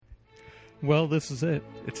Well, this is it.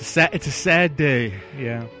 It's a sad day.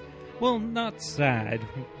 Yeah. Well, not sad.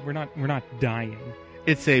 We're not dying.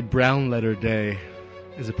 It's a brown letter day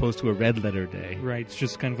as opposed to a red letter day. Right. It's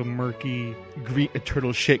just kind of a murky green, a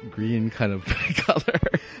turtle shit green kind of color.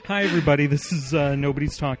 Hi, everybody. This is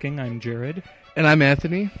Nobody's Talking. I'm Jared. And I'm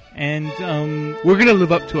Anthony. And we're going to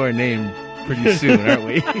live up to our name pretty soon, aren't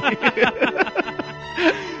we?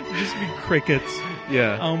 Just be crickets.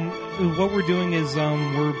 Yeah. What we're doing is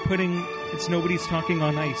we're putting It's Nobody's Talking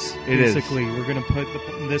on ice. Basically, we're going to put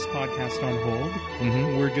this podcast on hold.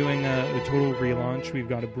 Mm-hmm. We're doing a total relaunch. We've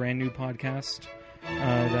got a brand new podcast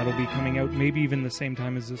that'll be coming out maybe even the same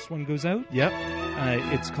time as this one goes out. Yep.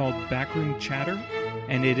 It's called Backroom Chatter,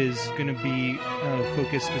 and it is going to be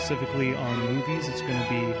focused specifically on movies. It's going to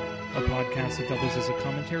be a podcast that doubles as a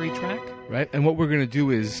commentary track. Right. And what we're going to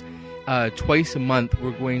do is twice a month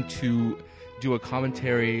we're going to do a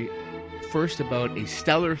commentary first about a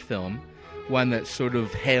stellar film, one that's sort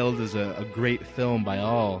of hailed as a great film by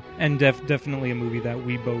all. And definitely a movie that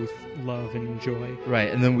we both love and enjoy.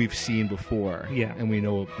 Right, and then we've seen before. Yeah. And we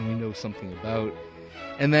know something about.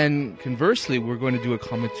 And then conversely, we're going to do a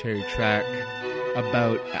commentary track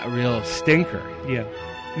about a real stinker. Yeah.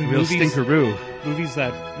 A real stinkeroo. Movies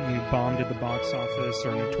that bombed at the box office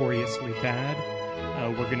or notoriously bad.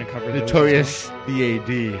 We're going to cover Notorious those.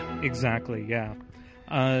 BAD. Exactly, yeah.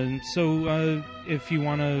 So if you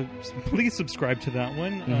want to, please subscribe to that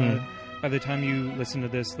one. Mm-hmm. By the time you listen to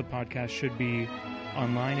this, the podcast should be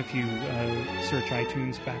online. If you search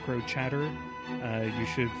iTunes Backroad Chatter, you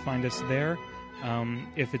should find us there.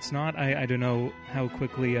 If it's not, I don't know how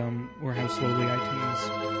quickly or how slowly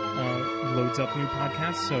iTunes loads up new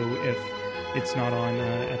podcasts. So if it's not on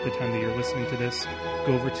at the time that you're listening to this,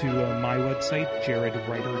 go over to my website,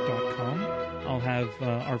 jaredwriter.com. I'll have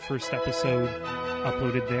our first episode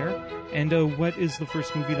uploaded there. And what is the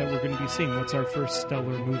first movie that we're going to be seeing? What's our first stellar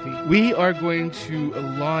movie? We are going to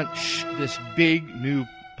launch this big new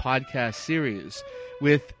podcast series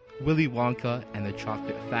with Willy Wonka and the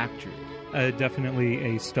Chocolate Factory.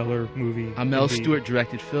 Definitely a stellar movie. A Mel Stewart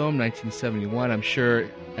directed film, 1971. I'm sure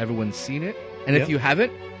everyone's seen it. And if you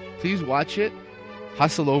haven't, please watch it.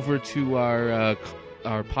 Hustle over to our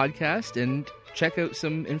podcast and check out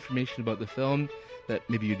some information about the film that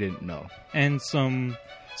maybe you didn't know. And some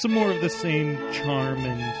more of the same charm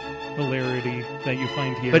and hilarity that you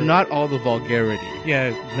find here. But not all the vulgarity.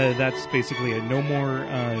 Yeah, that's basically it. No more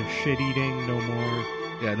shit-eating, no more...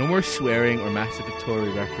 Yeah, no more swearing or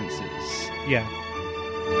masturbatory references. Yeah.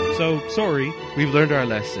 So, sorry. We've learned our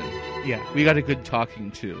lesson. Yeah. We got a good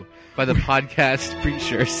talking to by the podcast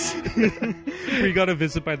preachers. We got a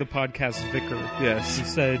visit by the podcast vicar. Yes. He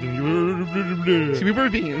said... See, we were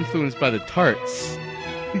being influenced by the tarts.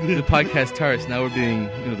 The podcast tarts. Now we're being,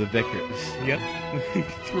 the vicars. Yep.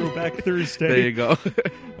 Throwback Thursday. There you go.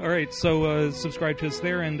 All right, so subscribe to us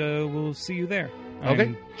there, and we'll see you there. Okay.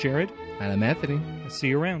 I'm Jared. And I'm Anthony. See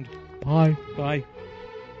you around. Bye. Bye.